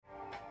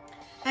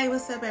Hey,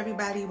 what's up,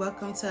 everybody?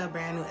 Welcome to a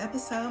brand new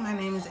episode. My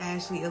name is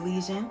Ashley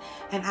Elysian,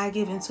 and I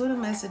give intuitive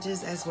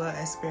messages as well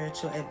as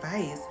spiritual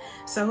advice.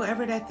 So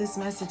whoever that this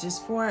message is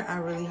for, I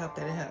really hope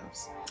that it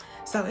helps.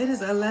 So it is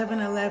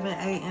 11:11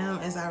 a.m.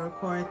 as I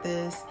record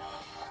this,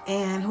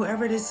 and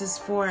whoever this is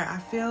for, I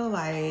feel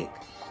like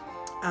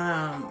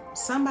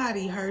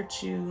somebody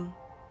hurt you,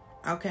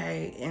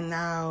 okay, and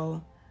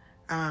now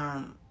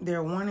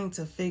they're wanting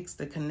to fix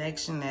the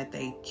connection that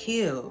they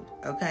killed,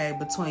 okay,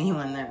 between you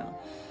and them.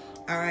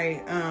 All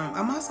right.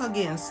 I'm also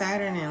getting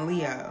Saturn and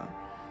Leo.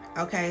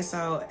 Okay.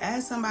 So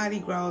as somebody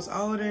grows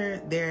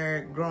older,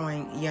 they're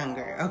growing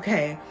younger.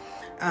 Okay.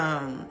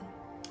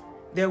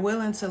 They're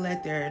willing to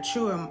let their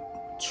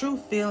true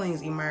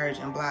feelings emerge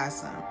and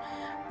blossom.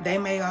 They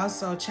may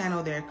also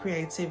channel their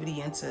creativity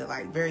into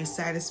like very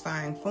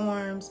satisfying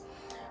forms.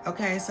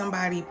 Okay.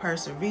 Somebody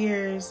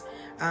perseveres.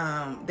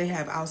 They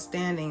have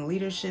outstanding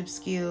leadership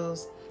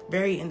skills,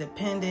 very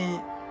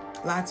independent,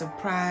 lots of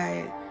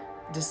pride,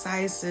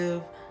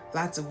 decisive,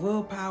 lots of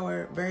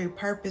willpower, very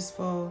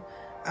purposeful,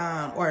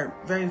 or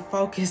very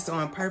focused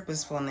on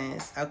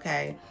purposefulness,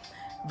 okay?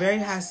 Very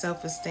high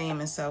self-esteem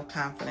and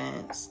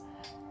self-confidence.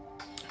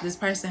 This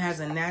person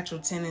has a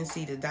natural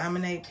tendency to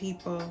dominate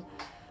people.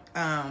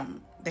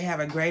 They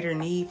have a greater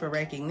need for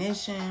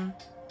recognition.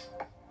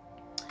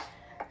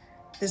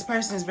 This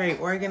person is very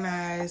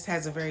organized,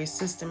 has a very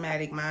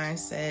systematic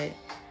mindset,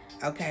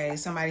 okay?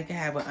 Somebody can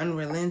have an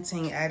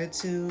unrelenting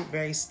attitude,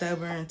 very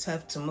stubborn,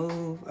 tough to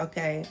move,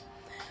 okay?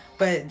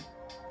 But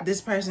this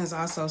person is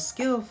also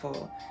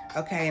skillful,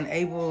 okay, and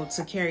able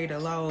to carry the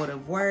load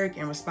of work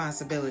and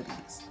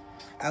responsibilities,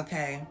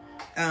 okay?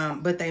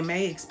 But they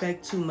may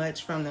expect too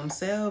much from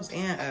themselves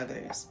and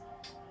others.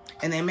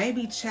 And they may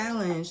be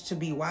challenged to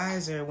be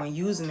wiser when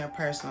using their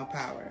personal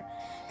power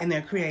and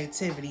their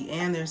creativity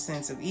and their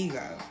sense of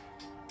ego,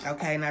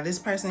 okay? Now, this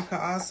person could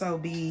also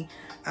be,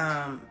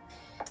 could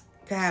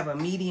have a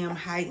medium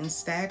height and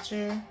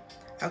stature,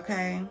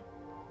 okay?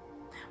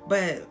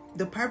 But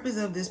the purpose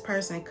of this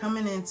person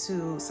coming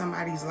into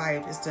somebody's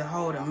life is to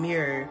hold a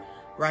mirror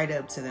right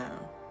up to them,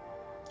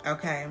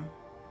 okay?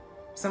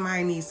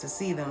 Somebody needs to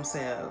see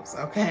themselves,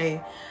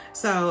 okay?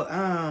 So,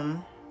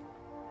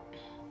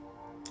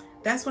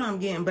 that's what I'm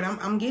getting. But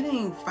I'm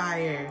getting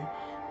fire,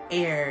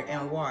 air,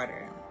 and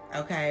water,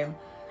 okay?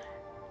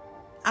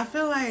 I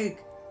feel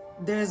like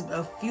there's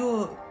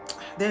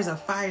a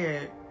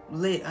fire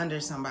lit under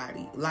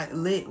somebody, like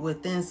lit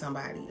within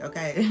somebody,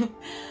 okay?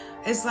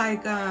 It's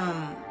like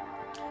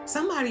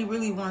somebody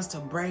really wants to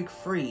break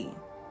free,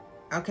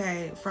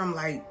 okay, from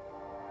like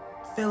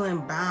feeling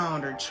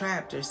bound or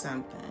trapped or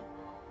something.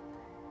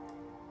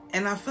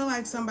 And I feel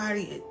like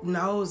somebody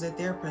knows that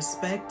their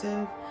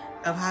perspective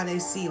of how they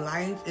see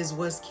life is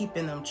what's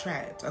keeping them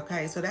trapped,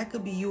 okay? So that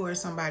could be you or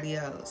somebody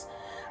else.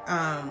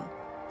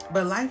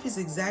 But life is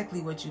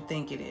exactly what you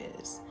think it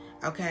is,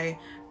 okay?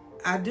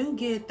 I do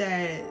get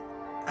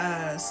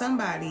that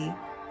somebody,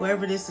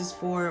 whoever this is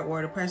for,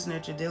 or the person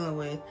that you're dealing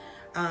with,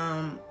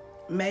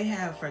 may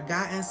have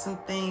forgotten some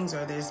things,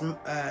 or there's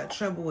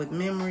trouble with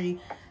memory.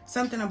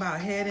 Something about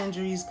head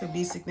injuries could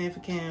be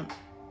significant.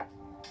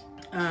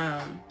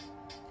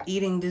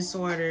 Eating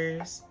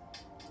disorders,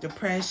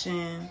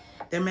 depression.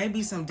 There may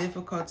be some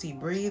difficulty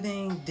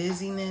breathing,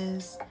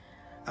 dizziness,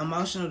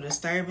 emotional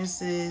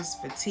disturbances,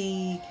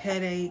 fatigue,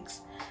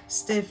 headaches,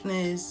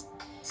 stiffness,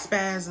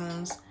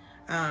 spasms.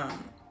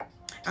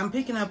 I'm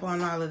picking up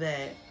on all of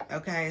that,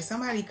 okay?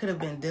 Somebody could have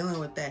been dealing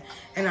with that.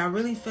 And I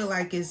really feel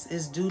like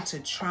it's due to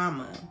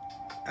trauma,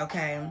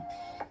 okay?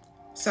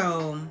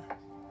 So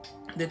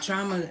the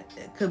trauma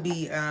could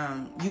be,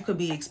 you could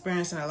be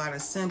experiencing a lot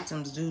of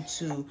symptoms due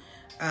to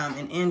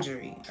an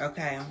injury,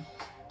 okay?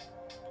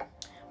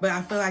 But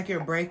I feel like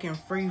you're breaking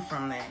free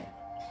from that.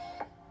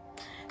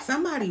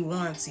 Somebody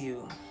wants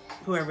you,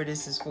 whoever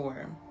this is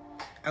for,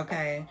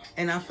 okay?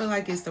 And I feel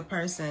like it's the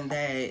person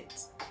that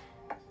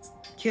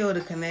killed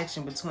the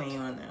connection between you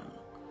and them.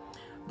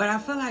 But I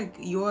feel like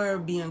you're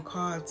being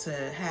called to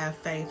have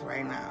faith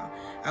right now,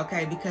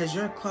 okay? Because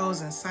you're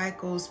closing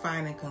cycles,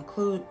 finding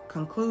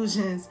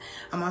conclusions.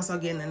 I'm also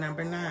getting the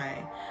number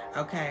 9,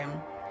 okay?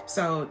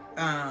 So,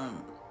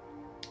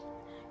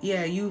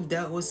 yeah, you've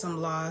dealt with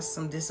some loss,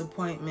 some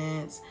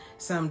disappointments,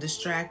 some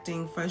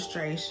distracting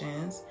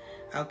frustrations,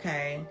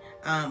 okay?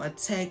 A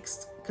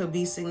text could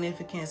be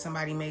significant.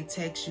 Somebody may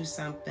text you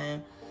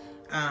something.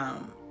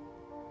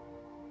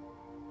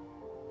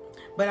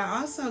 But I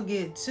also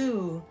get,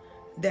 too,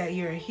 that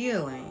you're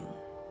healing.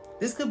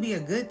 This could be a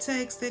good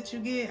text that you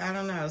get. I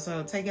don't know.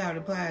 So take it how it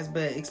applies,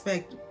 but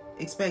expect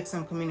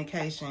some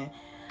communication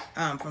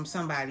from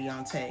somebody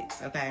on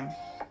text, okay?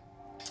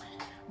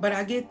 But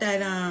I get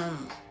that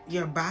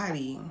your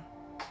body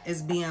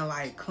is being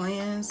like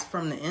cleansed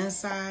from the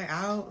inside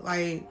out.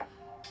 Like,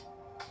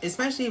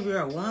 especially if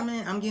you're a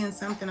woman, I'm getting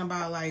something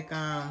about like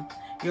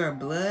your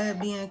blood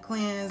being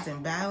cleansed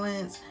and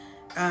balanced.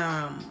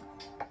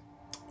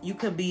 You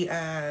could be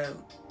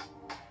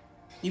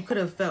you could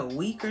have felt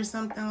weak or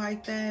something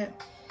like that,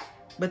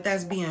 but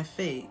that's being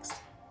fixed.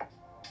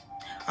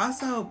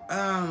 Also,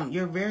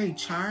 you're very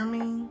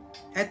charming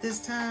at this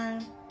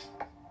time.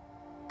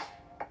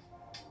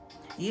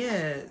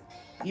 Yeah,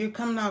 you're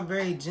coming out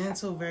very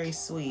gentle, very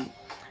sweet.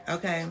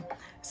 Okay,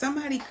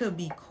 somebody could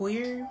be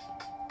queer,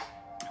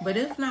 but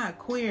if not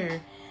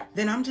queer,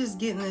 then I'm just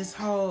getting this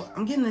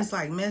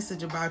like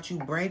message about you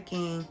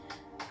breaking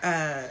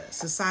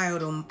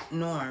societal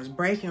norms,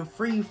 breaking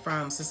free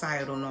from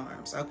societal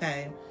norms.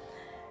 Okay,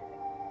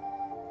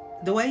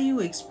 the way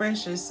you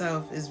express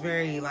yourself is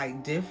very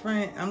like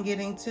different. I'm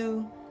getting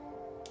to,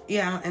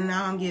 yeah, and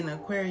now I'm getting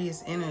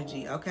Aquarius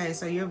energy. Okay,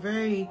 so you're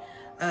very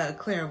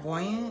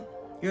clairvoyant.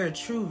 You're a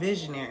true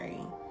visionary.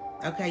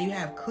 Okay, you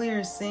have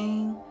clear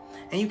seeing,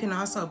 and you can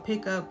also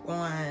pick up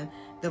on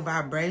the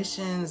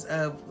vibrations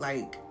of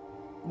like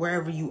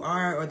wherever you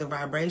are, or the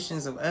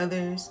vibrations of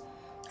others.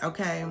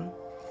 Okay,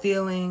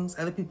 feelings,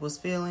 other people's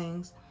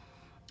feelings.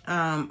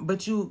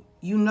 But you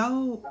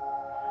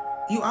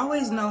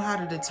always know how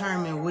to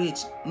determine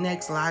which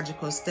next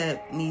logical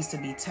step needs to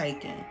be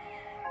taken.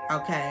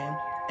 Okay,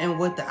 and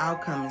what the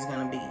outcome is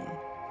going to be.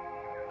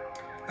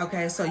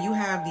 Okay, so you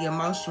have the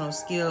emotional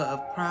skill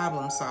of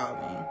problem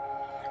solving.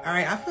 All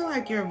right, I feel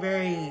like you're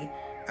very,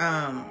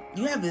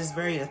 you have this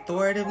very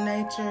authoritative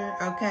nature,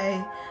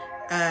 okay?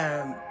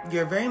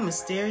 You're very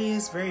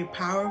mysterious, very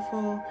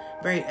powerful,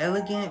 very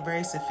elegant,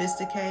 very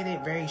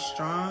sophisticated, very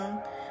strong,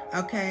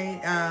 okay?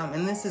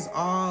 And this is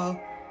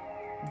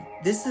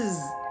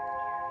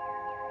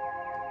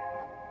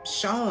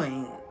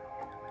showing.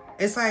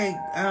 It's like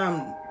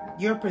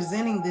you're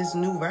presenting this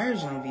new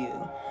version of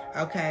you,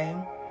 okay?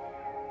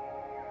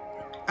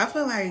 I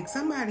feel like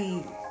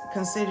somebody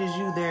considers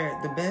you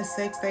the best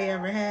sex they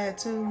ever had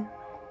too,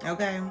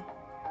 okay?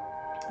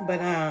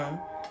 But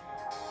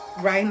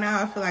right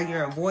now I feel like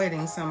you're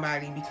avoiding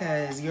somebody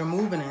because you're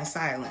moving in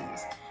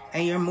silence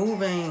and you're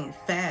moving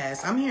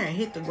fast. I'm hearing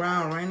hit the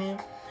ground running.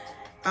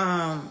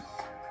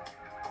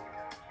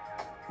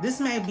 This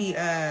may be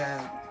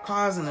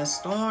causing a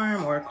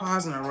storm or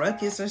causing a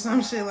ruckus or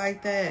some shit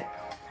like that,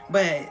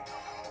 but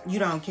you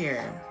don't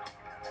care,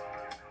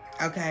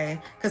 okay?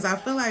 Because I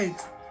feel like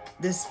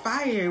this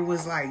fire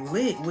was like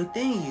lit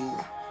within you.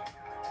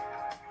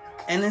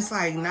 And it's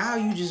like now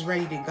you just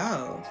ready to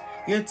go.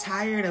 You're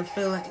tired of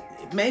feeling,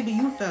 maybe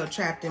you felt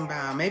trapped and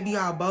bound. Maybe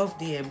y'all both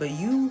did, but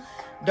you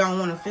don't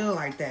want to feel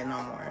like that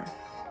no more.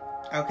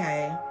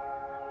 Okay?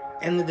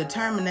 And the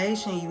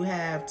determination you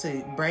have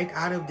to break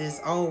out of this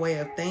old way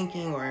of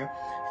thinking or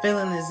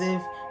feeling as if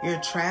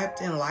you're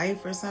trapped in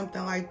life or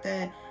something like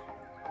that,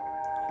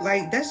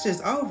 like that's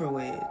just over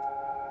with.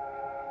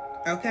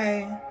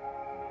 Okay?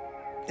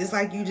 It's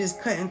like you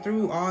just cutting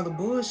through all the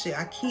bullshit.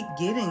 I keep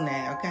getting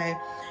that, okay?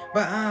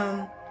 But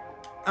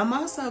I'm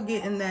also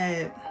getting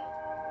that,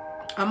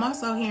 I'm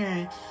also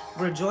hearing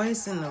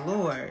rejoice in the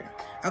Lord.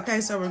 Okay,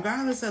 so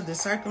regardless of the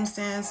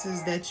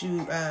circumstances that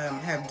you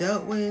have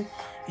dealt with,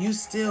 you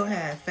still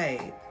have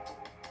faith.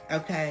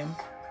 Okay?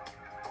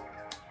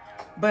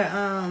 But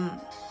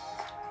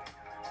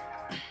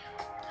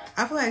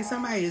I feel like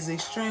somebody is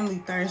extremely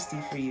thirsty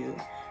for you.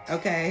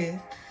 Okay?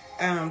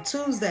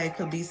 Tuesday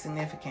could be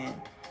significant.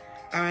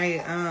 All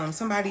right,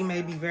 somebody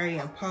may be very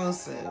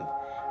impulsive,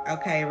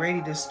 okay,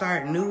 ready to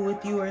start new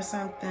with you or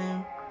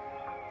something.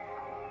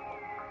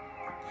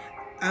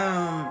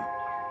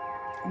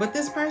 But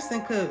this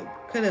person could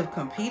have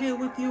competed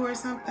with you or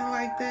something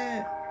like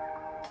that.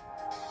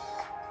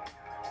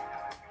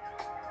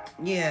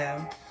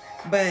 Yeah,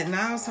 but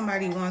now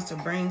somebody wants to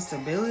bring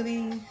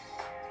stability,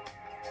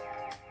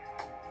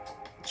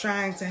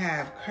 trying to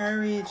have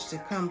courage to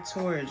come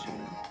towards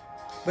you.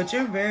 But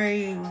you're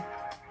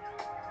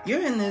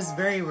in this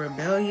very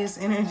rebellious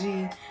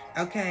energy,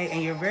 okay?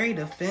 And you're very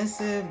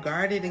defensive,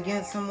 guarded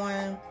against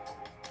someone,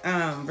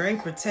 very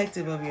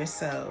protective of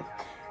yourself.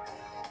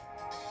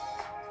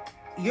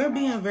 You're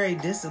being very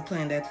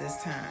disciplined at this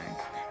time.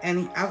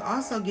 And I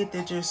also get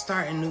that you're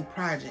starting new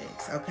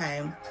projects,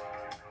 okay?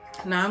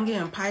 Now I'm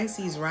getting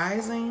Pisces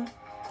rising.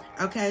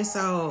 Okay,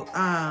 so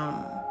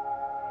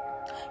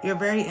you're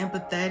very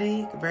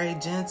empathetic, very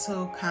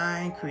gentle,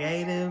 kind,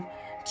 creative,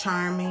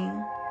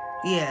 charming.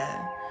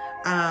 Yeah.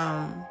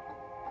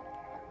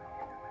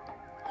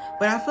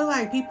 But I feel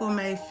like people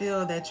may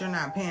feel that you're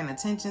not paying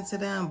attention to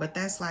them, but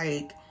that's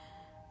like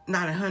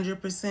not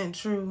 100%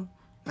 true.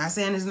 Not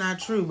saying it's not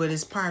true, but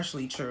it's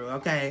partially true,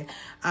 okay?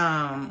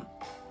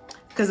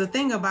 Because the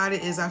thing about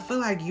it is I feel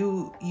like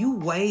you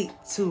wait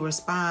to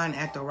respond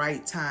at the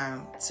right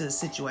time to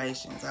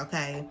situations,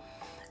 okay?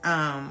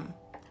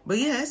 But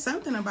yeah, it's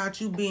something about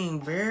you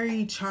being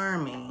very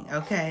charming,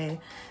 okay?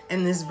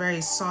 In this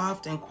very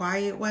soft and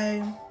quiet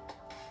way.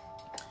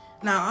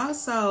 Now,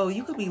 also,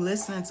 you could be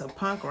listening to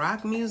punk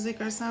rock music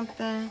or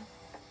something,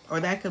 or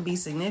that could be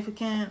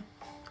significant.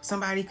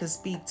 Somebody could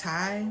speak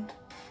Thai.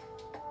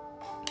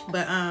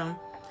 But,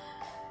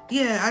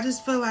 yeah, I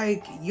just feel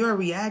like you're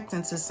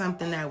reacting to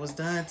something that was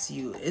done to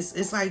you.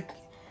 It's like,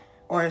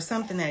 or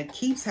something that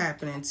keeps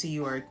happening to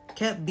you or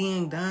kept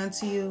being done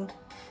to you.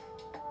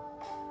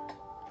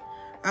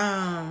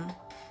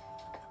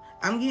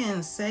 I'm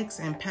getting sex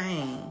and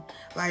pain.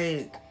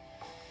 Like,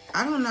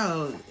 I don't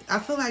know. I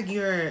feel like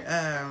you're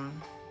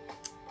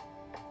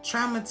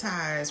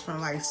traumatized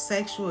from like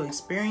sexual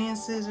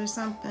experiences or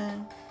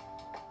something.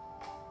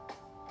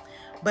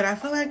 But I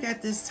feel like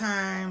at this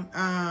time,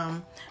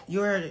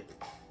 you're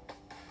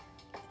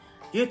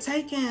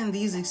taking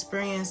these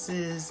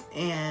experiences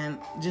and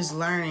just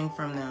learning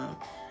from them,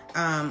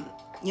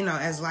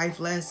 as life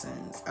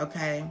lessons,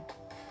 okay?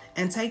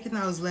 And taking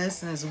those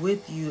lessons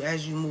with you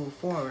as you move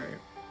forward,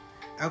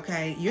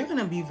 okay? You're going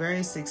to be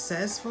very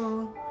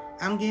successful,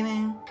 I'm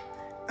getting.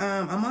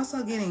 I'm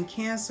also getting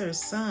Cancer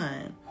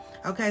Sun.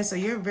 Okay, so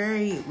you're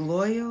very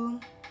loyal,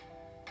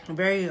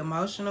 very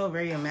emotional,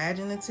 very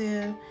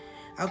imaginative.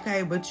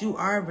 Okay, but you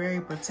are very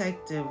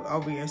protective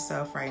over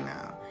yourself right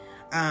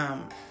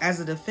now, as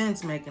a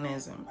defense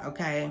mechanism.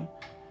 Okay,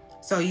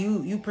 so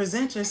you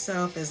present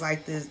yourself as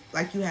like this,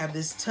 like you have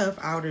this tough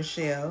outer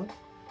shell.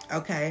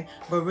 Okay,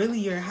 but really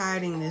you're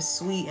hiding this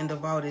sweet and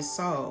devoted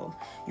soul.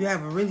 You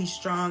have a really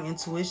strong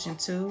intuition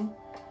too.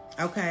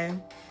 Okay,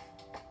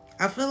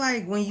 I feel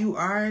like when you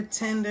are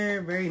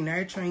tender, very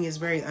nurturing, is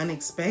very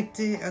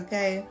unexpected.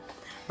 Okay,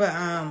 but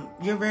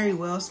you're very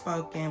well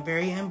spoken,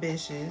 very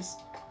ambitious.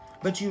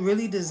 But you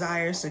really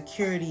desire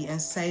security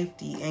and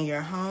safety in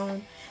your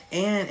home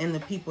and in the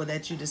people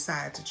that you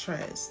decide to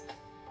trust.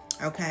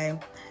 Okay?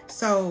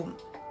 So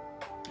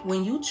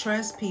when you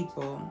trust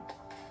people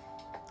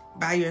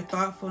by your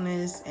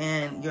thoughtfulness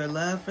and your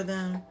love for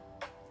them,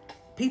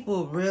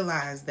 people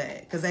realize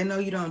that because they know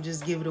you don't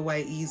just give it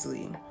away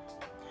easily.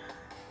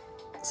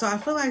 So I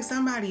feel like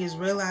somebody is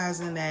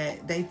realizing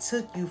that they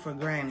took you for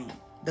granted,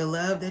 the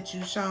love that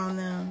you've shown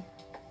them.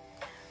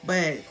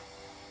 But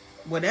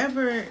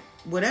whatever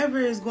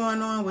is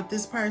going on with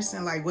this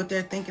person, like what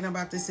they're thinking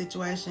about this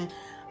situation,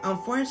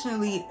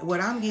 unfortunately,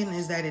 what I'm getting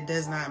is that it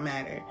does not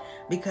matter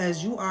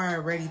because you are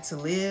ready to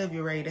live.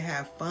 You're ready to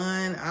have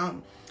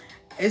fun.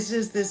 It's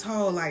just this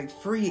whole like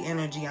free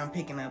energy I'm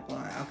picking up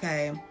on.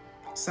 Okay,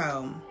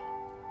 so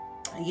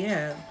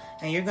yeah,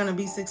 and you're gonna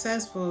be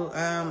successful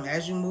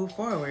as you move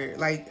forward.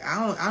 Like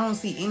I don't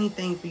see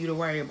anything for you to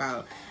worry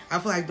about. I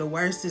feel like the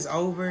worst is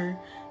over.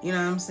 You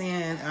know what I'm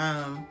saying?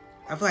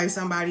 I feel like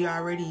somebody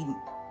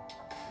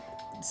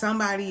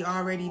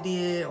already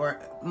did, or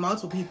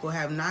multiple people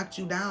have knocked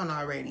you down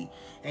already.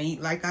 And you,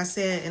 like I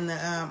said in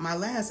the my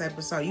last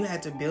episode, you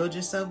had to build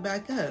yourself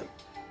back up.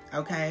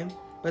 Okay,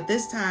 but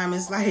this time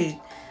it's like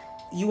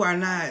you are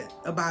not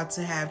about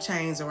to have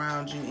chains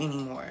around you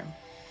anymore.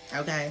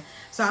 Okay,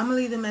 so I'm gonna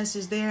leave the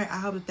message there. I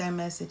hope that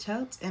message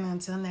helped, and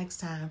until next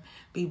time,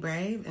 be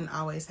brave and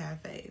always have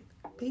faith.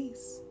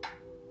 Peace.